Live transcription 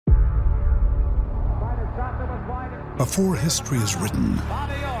Before history is written,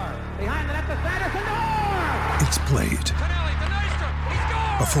 it's played.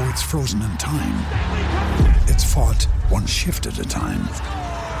 Before it's frozen in time, it's fought one shift at a time.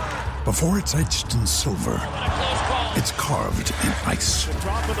 Before it's etched in silver, it's carved in ice.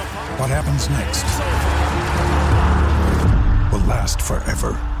 What happens next will last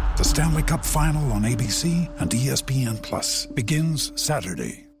forever. The Stanley Cup Final on ABC and ESPN Plus begins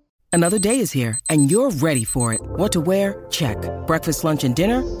Saturday. Another day is here, and you're ready for it. What to wear? Check. Breakfast, lunch, and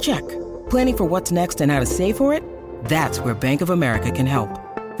dinner? Check. Planning for what's next and how to save for it? That's where Bank of America can help.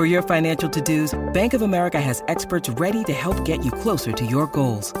 For your financial to-dos, Bank of America has experts ready to help get you closer to your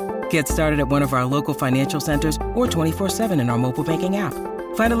goals. Get started at one of our local financial centers or 24/7 in our mobile banking app.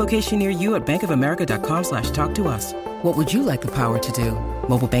 Find a location near you at bankofamerica.com/talktous. What would you like the power to do?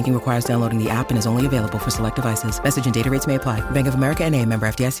 Mobile banking requires downloading the app and is only available for select devices. Message and data rates may apply. Bank of America NA, member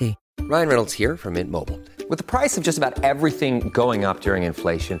FDIC. Ryan Reynolds here from Mint Mobile. With the price of just about everything going up during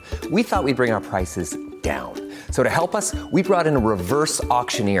inflation, we thought we'd bring our prices down. So to help us, we brought in a reverse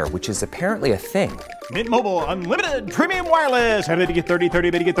auctioneer, which is apparently a thing. Mint Mobile Unlimited Premium Wireless. How to get 30,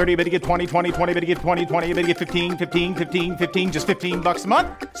 30, bit to get 30, bit to get 20, 20, 20, bit to get 20, 20, bit to get 15, 15, 15, 15, just $15 a month?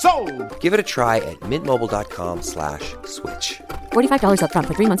 Sold! Give it a try at mintmobile.com/switch. $45 up front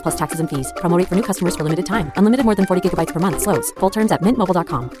for 3 months plus taxes and fees. Promo rate for new customers for limited time. Unlimited more than 40 gigabytes per month. Slows full terms at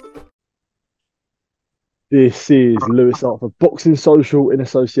mintmobile.com. This is Lewis Art for Boxing Social in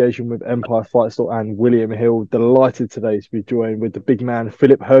association with Empire Fight Store and William Hill. Delighted today to be joined with the big man,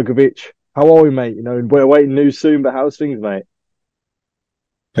 Filip Hrgovic. How are we, mate? You know, we're awaiting news soon, but how's things, mate?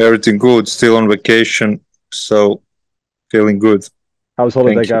 Everything good. Still on vacation, so feeling good. How's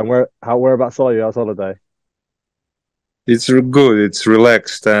holiday going? Whereabouts are you? How's holiday? It's good. It's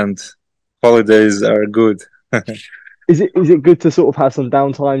relaxed, and holidays are good. Is it good to sort of have some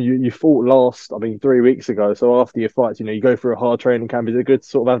downtime? You fought last, 3 weeks ago. So after your fights, you know, you go through a hard training camp. Is it good to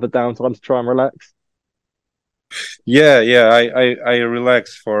sort of have the downtime to try and relax? Yeah. I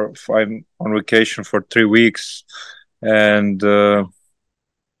relax for I'm on vacation for 3 weeks, and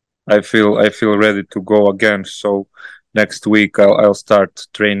I feel ready to go again. So next week I'll start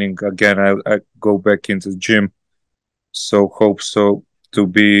training again. I go back into the gym. So hope so to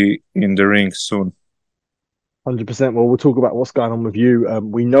be in the ring soon. 100%. Well, we'll talk about what's going on with you.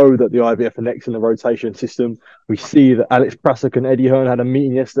 We know that the IBF are next in the rotation system. We see that Alex Prasek and Eddie Hearn had a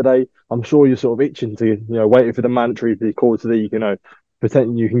meeting yesterday. I'm sure you're sort of itching to, waiting for the mandatory to be called so that you can,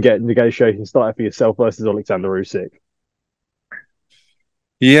 pretend you can get negotiations started for yourself versus Alexander Usyk.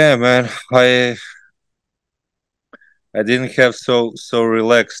 Yeah, man. I didn't have so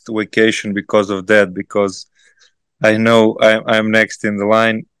relaxed vacation because of that, because I know I'm next in the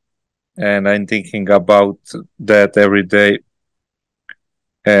line. And I'm thinking about that every day.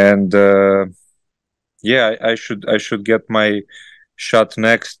 And I should get my shot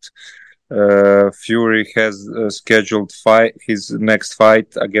next. Fury has scheduled his next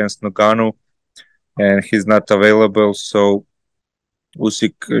fight against Ngannou, and he's not available. So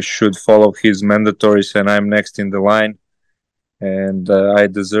Usyk should follow his mandatories, and I'm next in the line. And I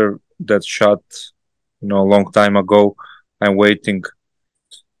deserve that shot, a long time ago. I'm waiting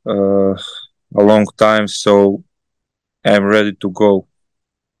a long time, so I'm ready to go.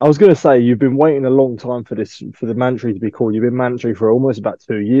 I was going to say, you've been waiting a long time for the mandatory to be called. You've been mandatory for almost about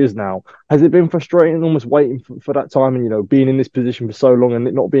 2 years now. Has it been frustrating, almost waiting for that time and, being in this position for so long and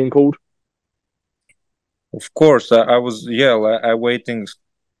it not being called? Of course, I was, I waiting,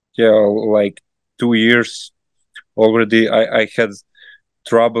 like 2 years already. I had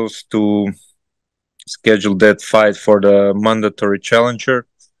troubles to schedule that fight for the mandatory challenger.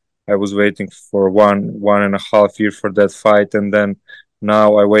 I was waiting for one and a half year for that fight, and then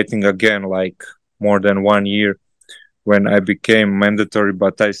now I'm waiting again, like more than 1 year when I became mandatory,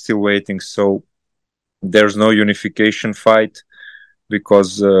 but I still waiting. So there's no unification fight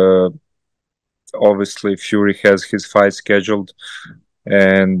because obviously Fury has his fight scheduled,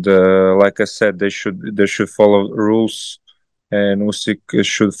 and like I said, they should follow rules, and Usyk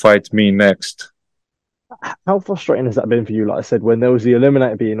should fight me next. How frustrating has that been for you? Like I said, when there was the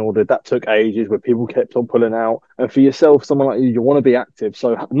eliminator being ordered, that took ages, where people kept on pulling out. And for yourself, someone like you want to be active.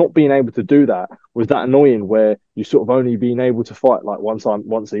 So not being able to do that, was that annoying, where you sort of only being able to fight like once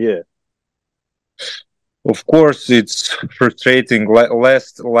a year? Of course, it's frustrating.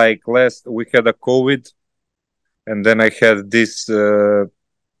 Last we had a COVID, and then I had this with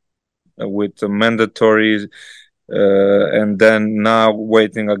the mandatory. And then now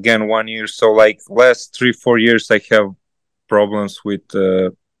waiting again 1 year. So like last 3-4 years, I have problems with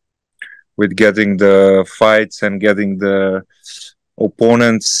getting the fights and getting the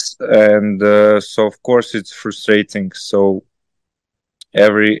opponents, and so of course it's frustrating. So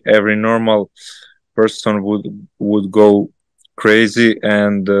every normal person would go crazy,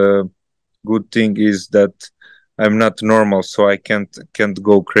 and good thing is that I'm not normal, so I can't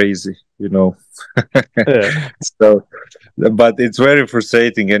go crazy, you know. Yeah. So, but it's very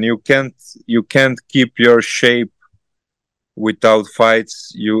frustrating, and you can't keep your shape without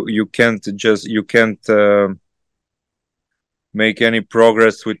fights. You can't make any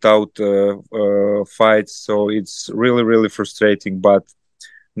progress without fights. So it's really really frustrating. But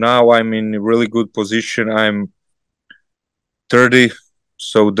now I'm in a really good position. I'm 30,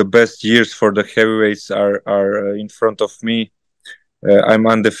 so the best years for the heavyweights are in front of me. I'm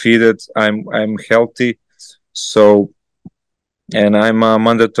undefeated. I'm healthy. So, and I'm a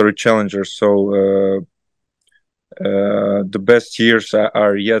mandatory challenger. So the best years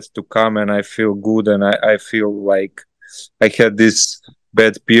are yet to come, and I feel good, and I feel like I had this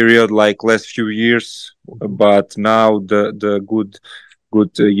bad period like last few years, but now the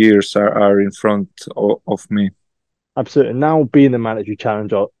good years are in front of me. Absolutely. Now being the mandatory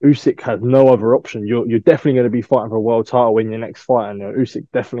challenger, Usyk has no other option. You're definitely going to be fighting for a world title in your next fight, and Usyk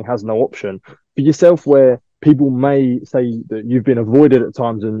definitely has no option for yourself. Where people may say that you've been avoided at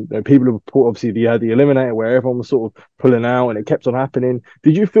times, and people have put obviously the eliminator where everyone was sort of pulling out, and it kept on happening.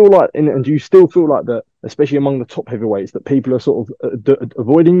 Did you feel like, and do you still feel like that, especially among the top heavyweights, that people are sort of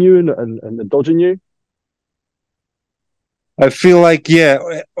avoiding you and dodging you? I feel like, yeah,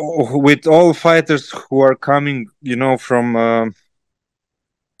 with all fighters who are coming, from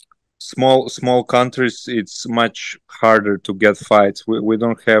small countries, it's much harder to get fights. We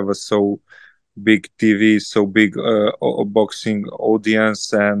don't have a so big TV, so big boxing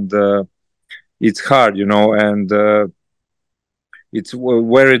audience, and it's hard, and it's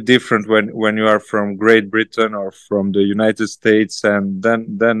very different when you are from Great Britain or from the United States, and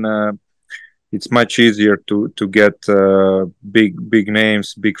then it's much easier to get big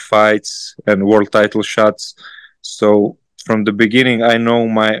names, big fights, and world title shots. So from the beginning, I know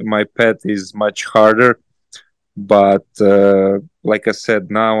my path is much harder, but like I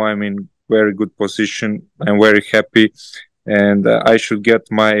said, now I'm in very good position. I'm very happy, and I should get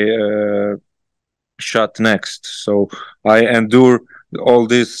my shot next. So I endure all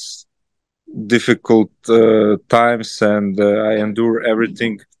these difficult times, and I endure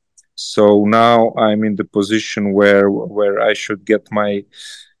everything. So now I'm in the position where I should get my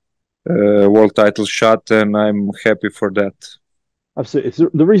world title shot, and I'm happy for that. Absolutely.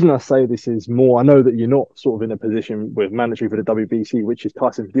 The reason I say this is more, I know that you're not sort of in a position with mandatory for the WBC, which is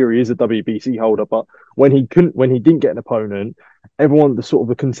Tyson Fury is a WBC holder, but when he didn't get an opponent,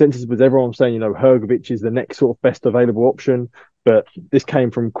 the consensus was everyone saying, Hrgovic is the next sort of best available option. But this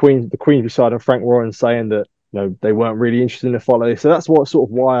came from the Queensbury side and Frank Warren saying that, they weren't really interested in a fight like this. So that's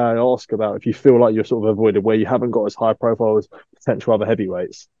why I ask about if you feel like you're sort of avoided where you haven't got as high profile as potential other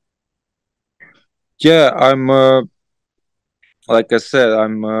heavyweights. Yeah, I'm like I said,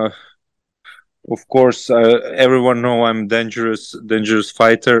 I'm of course everyone know I'm dangerous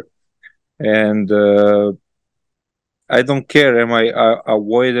fighter, and I don't care am I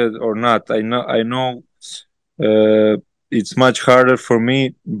avoided or not. I know it's much harder for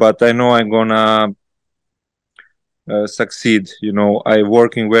me, but I know I'm gonna succeed. I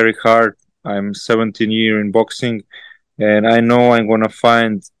working very hard. I'm 17 years in boxing, and I know I'm gonna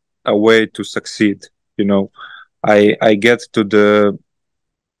find a way to succeed. I get to the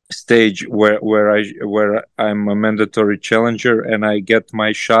stage where I'm a mandatory challenger, and I get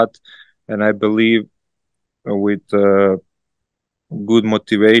my shot, and I believe with good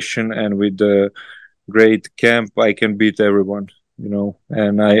motivation and with the great camp I can beat everyone.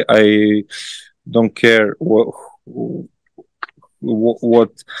 And I don't care what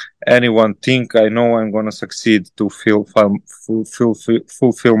anyone think. I know I'm gonna succeed to fulfill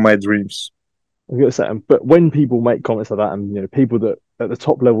my dreams. I was going to say, but when people make comments like that, and people that at the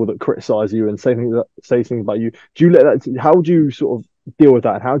top level that criticize you and say things about you, do you let that? How do you sort of deal with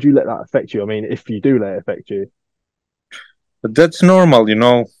that? And how do you let that affect you? I mean, if you do let it affect you, but that's normal.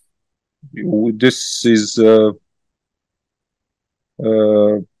 This is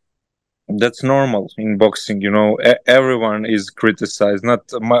that's normal in boxing. Everyone is criticized. Not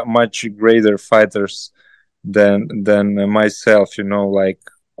much greater fighters than myself. Like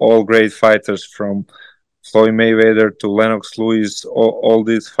all great fighters from Floyd Mayweather to Lennox Lewis, all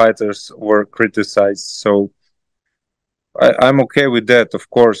these fighters were criticized. So I'm okay with that, of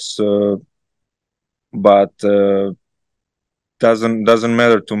course, but doesn't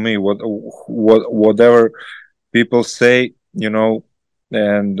matter to me. Whatever people say,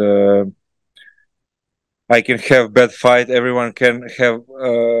 and I can have bad fight. Everyone can have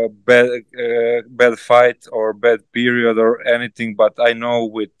bad fight or bad period or anything. But I know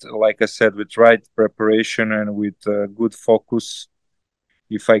with, like I said, with right preparation and with good focus,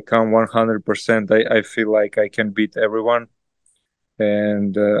 if I come 100%, I feel like I can beat everyone.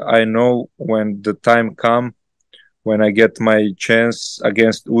 And I know when the time come, when I get my chance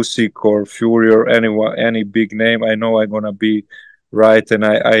against Usyk or Fury or anyone, any big name, I know I'm gonna be right, and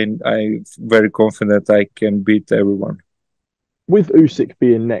I very confident I can beat everyone. With Usyk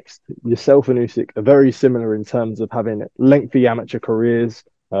being next, yourself and Usyk are very similar in terms of having lengthy amateur careers,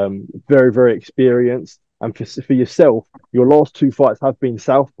 very, very experienced. And for yourself, your last two fights have been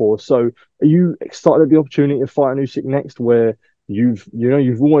southpaw. So are you excited at the opportunity of fighting Usyk next, where you've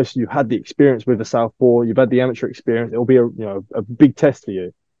had the experience with the southpaw, you've had the amateur experience. It'll be a big test for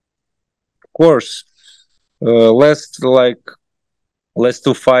you. Of course, last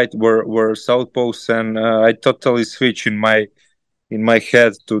two fight were southpaws, and I totally switch in my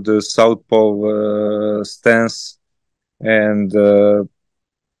head to the southpaw stance, and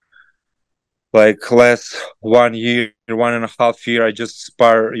like last 1 year, 1.5 year, I just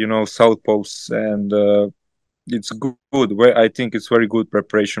spar, southpaws, and it's good. I think it's very good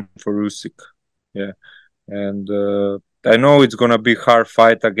preparation for Usyk. Yeah, and I know it's gonna be hard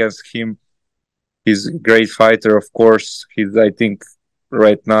fight against him. He's a great fighter, of course. He's, I think,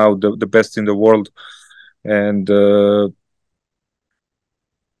 right now the best in the world, and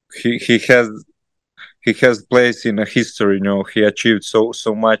he has place in a history. He achieved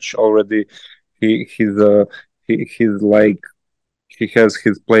so much already. He's like he has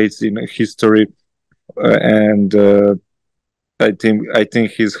his place in history, and I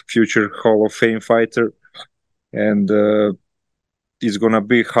think he's future Hall of Fame fighter, and it's gonna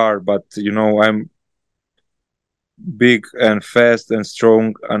be hard. But I'm big and fast and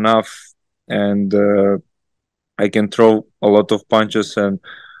strong enough, and I can throw a lot of punches, and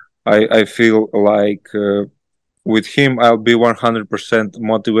I feel like with him I'll be 100%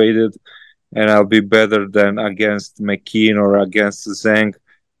 motivated, and I'll be better than against McKean or against Zhang,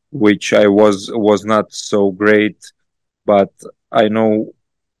 which I was not so great, but I know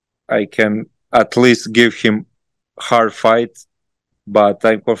I can at least give him hard fight, but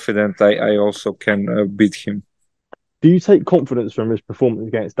I'm confident I also can beat him. Do you take confidence from his performance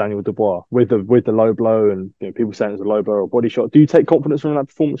against Daniel Dubois with the low blow and people saying it's a low blow or body shot? Do you take confidence from that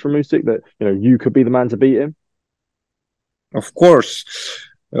performance from Usyk that you could be the man to beat him? Of course,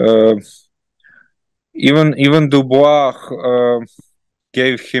 even Dubois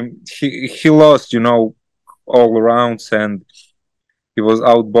gave him he lost all rounds, and he was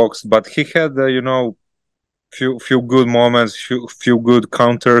outboxed, but he had few good moments, few good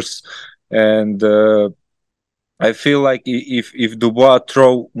counters, and I feel like if Dubois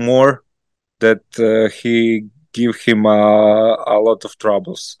throw more, that he give him a lot of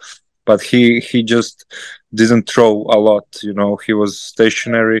troubles, but he just didn't throw a lot. He was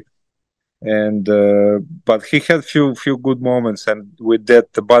stationary, and but he had few good moments, and with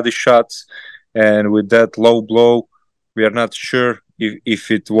that the body shots and with that low blow, we are not sure if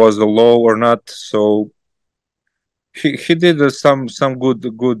it was a low or not. So he did some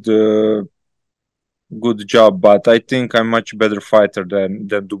good job, but I think I'm much better fighter than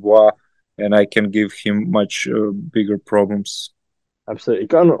Dubois, and I can give him much bigger problems. Absolutely.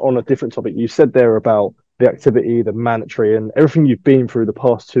 Going on a different topic, you said there about the activity, the mandatory, and everything you've been through the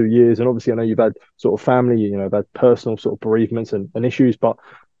past 2 years. And obviously, I know you've had sort of family, you've had personal sort of bereavements and issues. But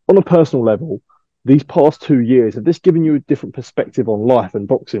on a personal level, these past 2 years, have this given you a different perspective on life and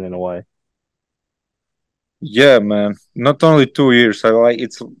boxing in a way? Yeah, man. Not only 2 years.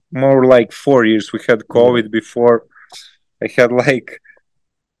 It's more like 4 years. We had COVID before. I had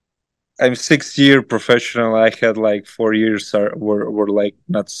I'm 6 year professional. I had 4 years were like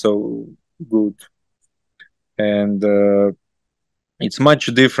not so good, and it's much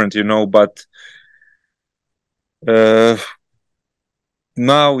different, But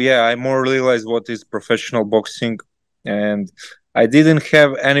now, yeah, I more realize what is professional boxing, and I didn't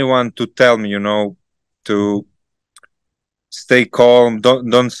have anyone to tell me, to stay calm,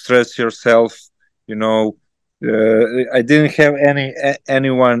 don't stress yourself, I didn't have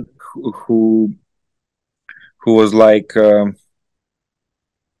anyone who was like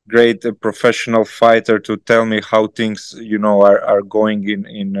great professional fighter to tell me how things are going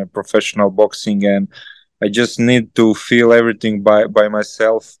in professional boxing, and I just need to feel everything by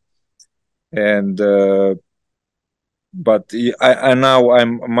myself, and but I now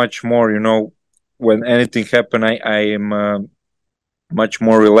I'm much more, when anything happen, I am much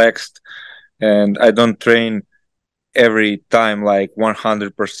more relaxed, and I don't train every time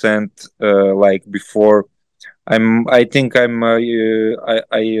 100% like before. I think I'm uh,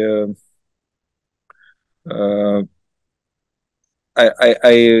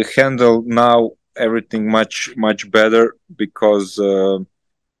 I handle now everything much better because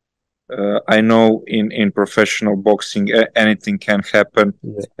I know in professional boxing anything can happen,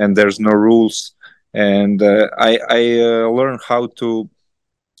 Yeah. and there's no rules, and I learn how to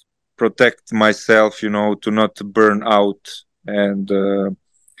protect myself, to not burn out, and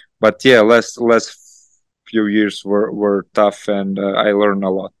but yeah, last few years were tough, and I learned a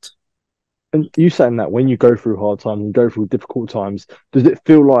lot. And you saying that when you go through hard times and go through difficult times, does it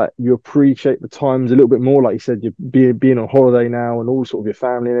feel like you appreciate the times a little bit more? Like you said, you're being on holiday now and all sort of your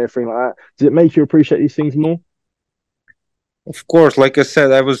family and everything like that. Does it make you appreciate these things more? Of course, like I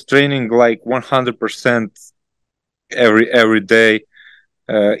said, I was training like 100% every day.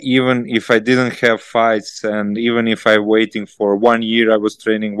 Even if I didn't have fights, and even if I'm waiting for 1 year, I was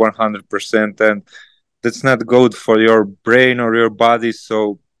training 100%, and that's not good for your brain or your body.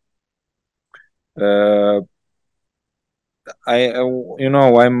 So uh,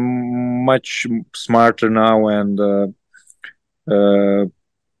 I'm much smarter now, and uh,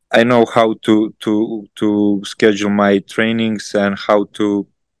 I know how to schedule my trainings, and how to.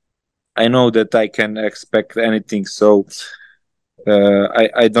 I know that I can expect anything, so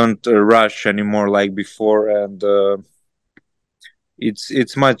I don't rush anymore like before, and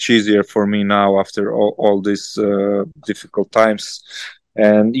it's much easier for me now after all these difficult times.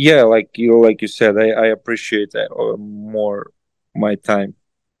 And yeah, like you said, I appreciate more my time.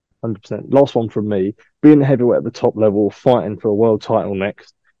 100%. Last one from me. Being a heavyweight at the top level, fighting for a world title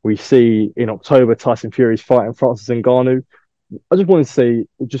next. We see in October Tyson Fury's fighting Francis Ngannou. I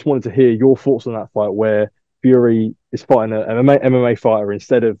just wanted to hear your thoughts on that fight where Fury is fighting an MMA fighter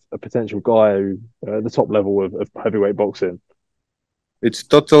instead of a potential guy who at the top level of heavyweight boxing. It's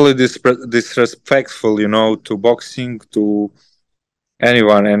totally disrespectful, to boxing, to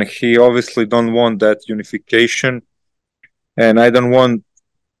anyone, and he obviously don't want that unification, and I don't want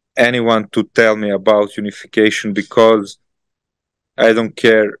anyone to tell me about unification, because I don't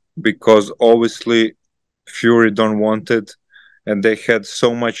care, because obviously Fury don't want it, and they had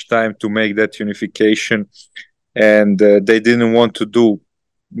so much time to make that unification, and they didn't want to do.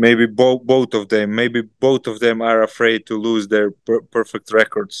 Maybe both of them. Maybe both of them are afraid to lose their perfect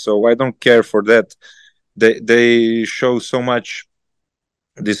records. So I don't care for that. They show so much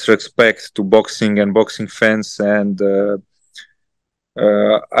disrespect to boxing and boxing fans, and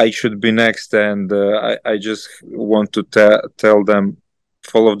I should be next, and I just want to tell them,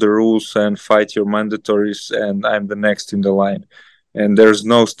 follow the rules and fight your mandatories, and I'm the next in the line. And there's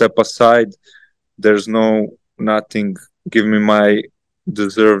no step aside. There's no nothing. Give me my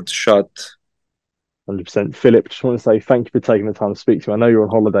deserved shot. 100%. Philip, just want to say thank you for taking the time to speak to me. I know you're on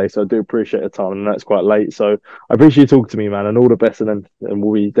holiday, so I do appreciate the time, and that's quite late. So I appreciate you talking to me, man, and all the best. And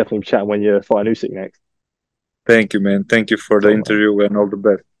we'll be definitely chatting when you're fighting Usyk next. Thank you, man. Thank you for the interview, and all the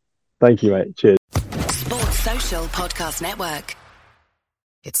best. Thank you, mate. Cheers. Sports Social Podcast Network.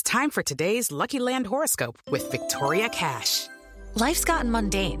 It's time for today's Lucky Land horoscope with Victoria Cash. Life's gotten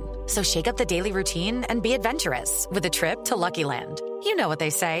mundane, so shake up the daily routine and be adventurous with a trip to Lucky Land. You know what they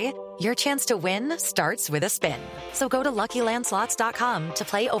say, your chance to win starts with a spin. So go to LuckyLandSlots.com to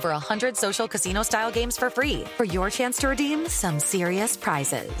play over 100 social casino-style games for free for your chance to redeem some serious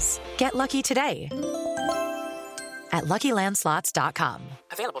prizes. Get lucky today at LuckyLandSlots.com.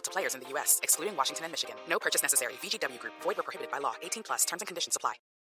 Available to players in the U.S., excluding Washington and Michigan. No purchase necessary. VGW Group. Void where prohibited by law. 18+. Terms and conditions apply.